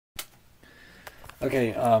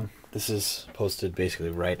Okay, this is posted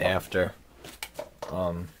basically right after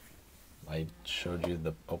I showed you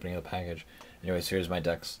the opening of the package. Anyways, here's my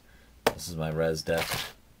decks. This is my Res deck,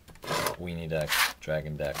 Weenie deck,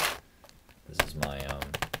 Dragon deck. This is my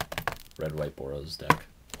Red White Boros deck.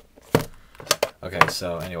 Okay,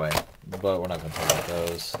 so anyway, but we're not going to talk about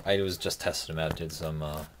those. I was just testing them out, did some,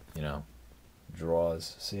 you know,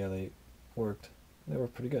 draws, see how they worked. They were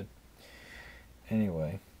pretty good.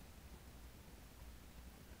 Anyway.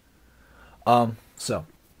 So,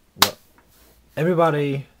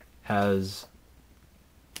 everybody has,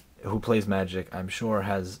 who plays Magic, I'm sure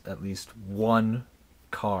has at least one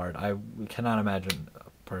card. I cannot imagine a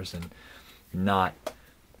person not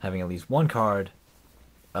having at least one card,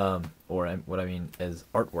 or what I mean is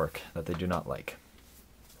artwork that they do not like.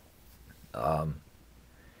 You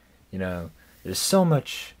know, there's so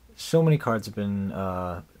many cards have been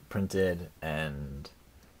printed, and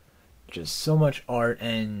just so much art,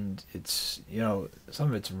 and it's, you know, some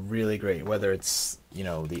of it's really great, whether it's, you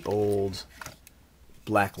know, the old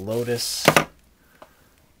Black Lotus,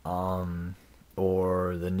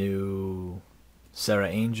 or the new Sarah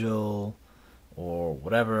Angel, or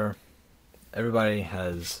whatever. Everybody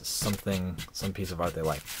has some piece of art they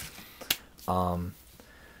like.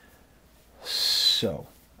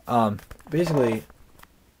 Basically,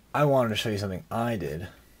 I wanted to show you something I did,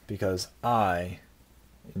 because I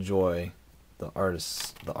enjoy the art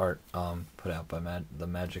put out by the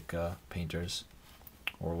Magic painters,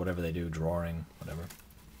 or whatever they do, drawing, whatever.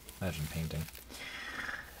 Imagine painting.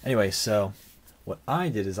 Anyway, so what I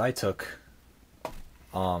did is I took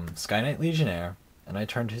Sky Knight Legionnaire and I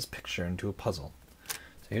turned his picture into a puzzle.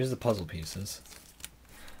 So here's the puzzle pieces.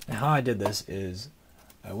 And how I did this is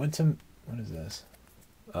I went to, what is this?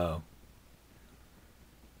 Oh,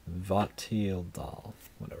 Vatildal,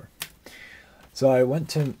 whatever. So I went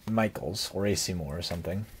to Michael's or AC Moore or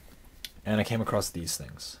something, and I came across these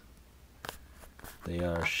things. They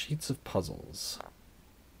are sheets of puzzles.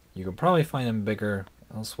 You can probably find them bigger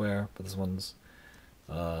elsewhere, but this one's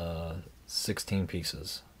 16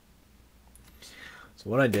 pieces. So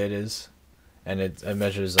what I did is, and it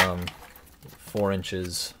measures 4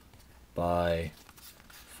 inches by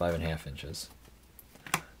 5.5 inches.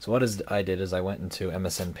 So what I did is I went into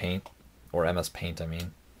MSN Paint, or MS Paint I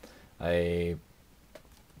mean. I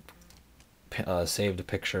saved a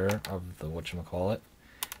picture of the whatchamacallit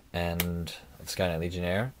and of Sky Knight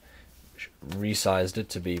Legionnaire, resized it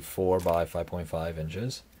to be 4 by 5.5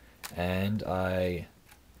 inches, and I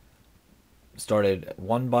started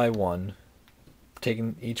one by one,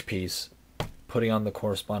 taking each piece, putting on the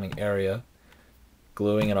corresponding area,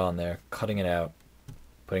 gluing it on there, cutting it out,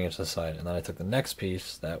 putting it to the side, and then I took the next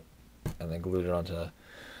piece and then glued it onto,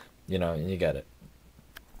 you know, and you get it.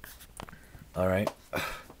 Alright,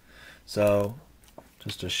 so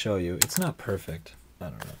just to show you, it's not perfect. I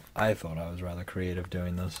don't know. I thought I was rather creative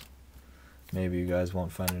doing this. Maybe you guys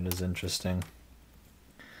won't find it as interesting.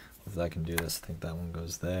 If I can do this, I think that one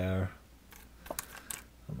goes there.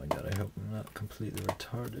 Oh my god, I hope I'm not completely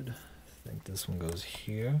retarded. I think this one goes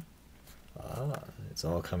here. Ah, it's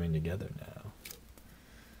all coming together now.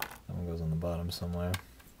 That one goes on the bottom somewhere.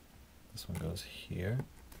 This one goes here.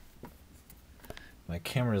 My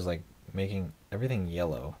camera is like making everything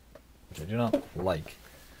yellow, which I do not like.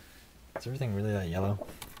 Is everything really that yellow?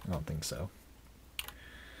 I don't think so.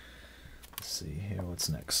 Let's see here, what's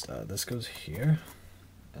next? This goes here,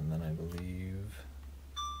 and then I believe,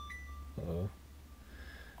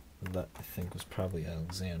 that I think was probably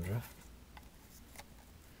Alexandra.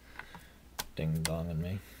 Ding dong and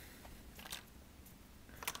me.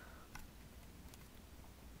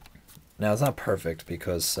 Now it's not perfect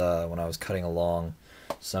because when I was cutting along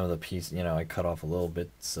some of the piece, you know, I cut off a little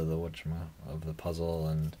bits of the puzzle,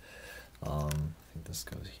 and I think this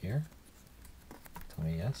goes here. Tell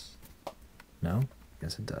me yes. No?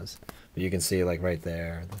 Yes, it does. But you can see, like, right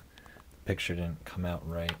there, the picture didn't come out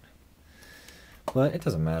right. But it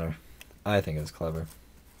doesn't matter. I think it's clever.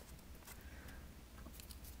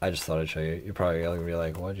 I just thought I'd show you. You're probably going to be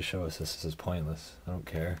like, why'd you show us this? This is pointless. I don't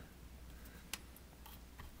care.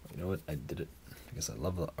 You know what? I did it because I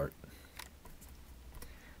love the art.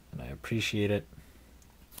 And I appreciate it.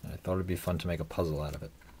 And I thought it'd be fun to make a puzzle out of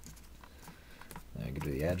it. And I could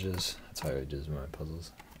do the edges. That's how I do my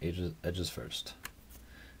puzzles. Edges first.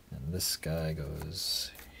 And this guy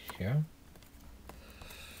goes here.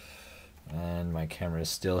 And my camera is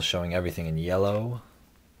still showing everything in yellow.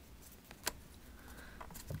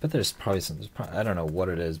 I bet there's probably I don't know what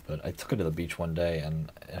it is, but I took it to the beach one day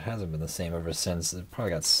and it hasn't been the same ever since. It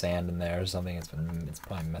probably got sand in there or something. It's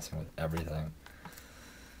probably messing with everything.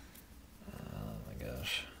 Oh my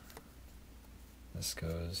gosh. This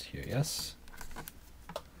goes here, yes?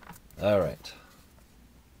 Alright.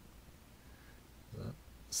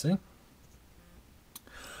 See?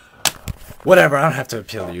 Whatever, I don't have to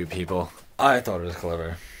appeal to you people. I thought it was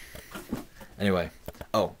clever. Anyway,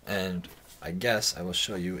 oh, and I guess I will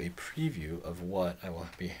show you a preview of what I will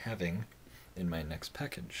be having in my next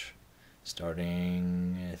package.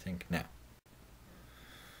 Starting, I think, now.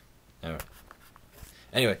 Alright.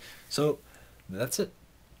 Anyway, so that's it.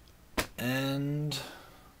 And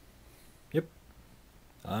yep,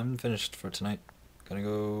 I'm finished for tonight. Gonna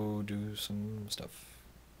go do some stuff.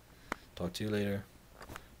 Talk to you later.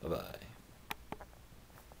 Bye-bye.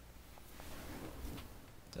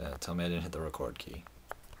 Tell me I didn't hit the record key.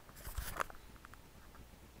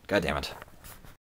 God damn it.